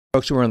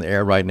Folks, we're on the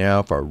air right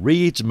now for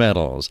Reed's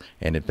Metals.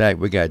 And in fact,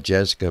 we got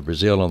Jessica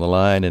Brazil on the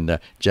line. And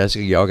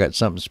Jessica, y'all got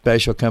something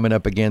special coming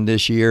up again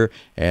this year.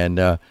 And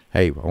hey,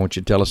 I want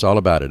you to tell us all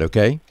about it,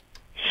 okay?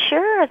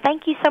 Sure.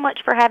 Thank you so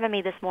much for having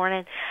me this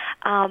morning.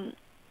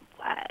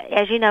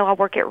 As you know, I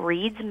work at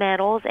Reed's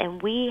Metals,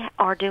 and we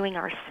are doing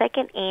our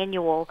second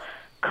annual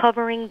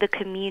Covering the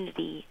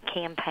Community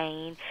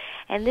campaign.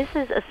 And this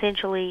is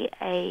essentially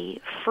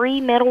a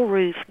free metal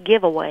roof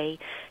giveaway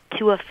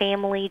to a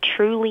family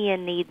truly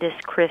in need this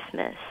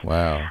Christmas.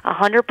 Wow.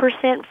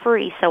 100%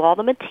 free. So all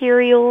the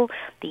material,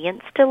 the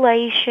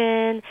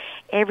installation,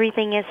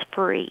 everything is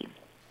free.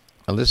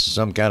 Well, this is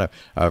some kind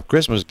of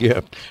Christmas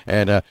gift.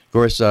 And, of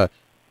course,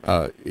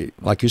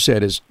 like you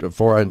said, it's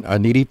for a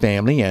needy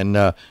family.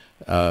 And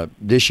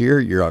this year,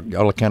 you're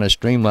all kind of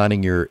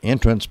streamlining your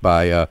entrance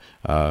by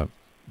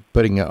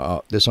putting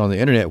this on the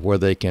internet where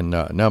they can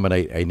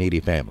nominate a needy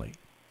family.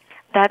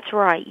 That's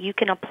right. You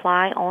can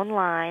apply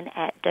online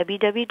at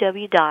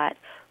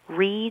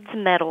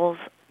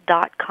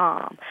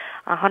www.reedsmetals.com.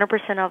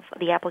 100% of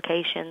the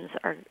applications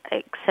are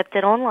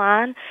accepted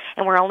online,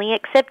 and we're only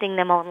accepting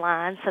them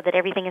online so that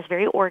everything is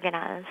very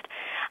organized.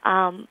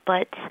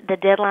 But the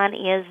deadline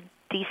is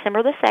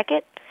December the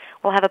 2nd.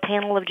 We'll have a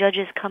panel of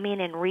judges come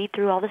in and read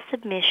through all the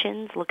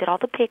submissions, look at all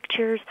the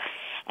pictures,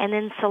 and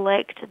then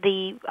select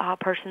the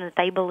person that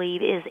they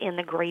believe is in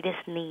the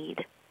greatest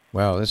need.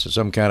 Wow, this is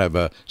some kind of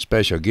a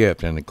special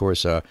gift. And, of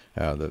course,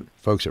 the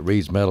folks at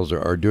Reed's Metals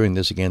are doing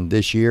this again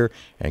this year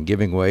and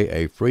giving away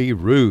a free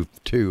roof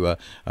to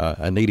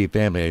a needy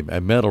family, a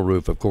metal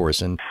roof, of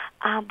course. And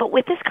but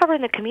with this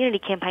Covering the Community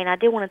campaign, I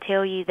did want to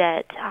tell you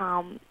that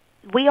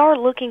we are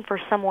looking for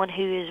someone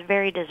who is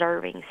very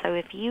deserving. So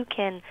if you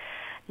can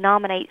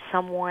nominate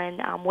someone,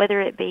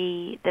 whether it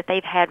be that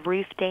they've had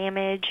roof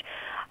damage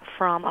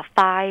from a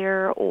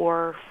fire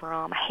or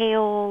from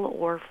hail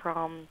or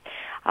from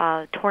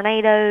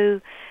tornado,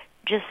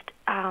 just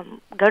go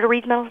to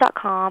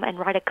reedsmetals.com and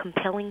write a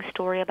compelling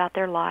story about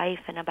their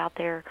life and about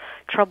their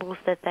troubles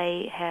that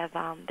they have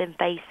been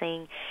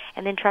facing,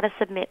 and then try to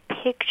submit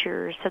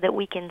pictures so that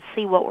we can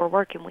see what we're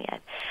working with.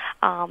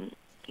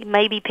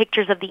 Maybe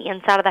pictures of the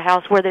inside of the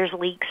house where there's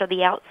leaks or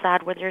the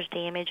outside where there's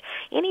damage.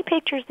 Any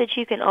pictures that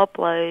you can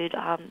upload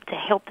to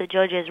help the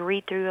judges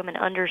read through them and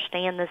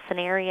understand the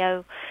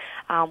scenario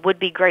would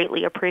be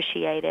greatly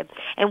appreciated.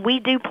 And we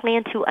do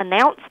plan to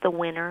announce the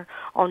winner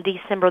on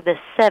December the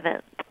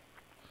 7th.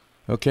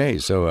 Okay,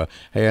 so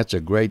hey, that's a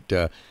great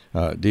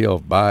deal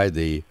by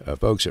the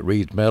folks at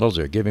Reed's Metals.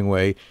 They're giving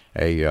away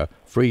a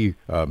free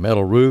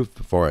metal roof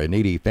for a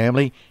needy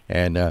family,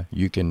 and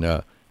you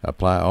can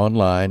apply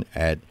online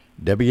at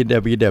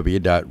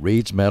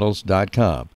www.reedsmetals.com.